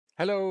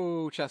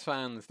Hello chess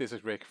fans, this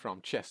is Rick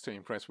from Chess to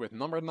Impress with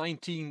number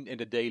 19 in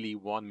the daily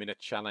 1-minute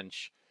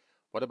challenge.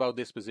 What about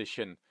this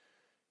position?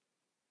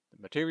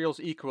 The material's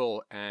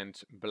equal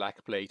and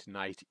black played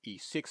knight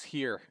e6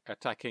 here,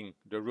 attacking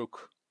the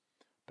rook.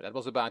 But that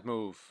was a bad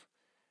move.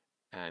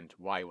 And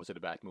why was it a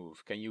bad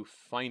move? Can you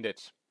find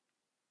it?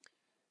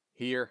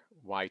 Here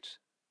white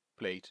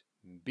played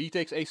b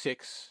takes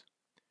a6,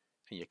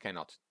 and you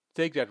cannot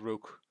take that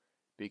rook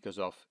because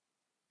of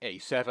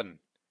a7,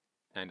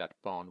 and that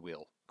pawn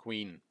will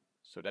queen.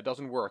 So that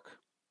doesn't work.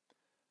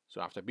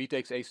 So after b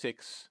takes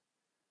a6,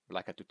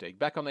 black had to take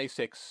back on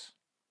a6,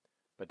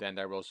 but then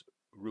there was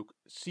rook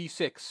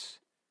c6,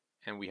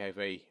 and we have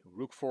a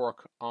rook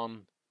fork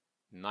on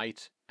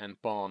knight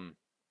and pawn.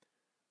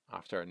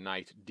 After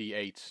knight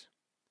d8,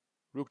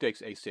 rook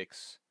takes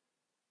a6,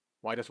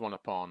 white has won a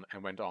pawn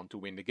and went on to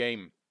win the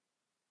game.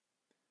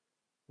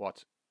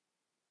 What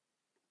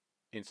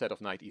instead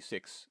of knight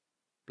e6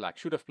 black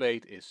should have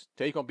played is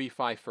take on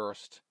b5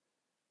 first,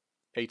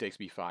 a takes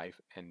b5,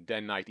 and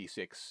then knight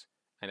e6,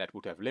 and that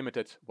would have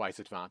limited white's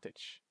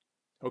advantage.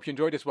 Hope you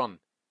enjoyed this one.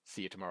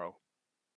 See you tomorrow.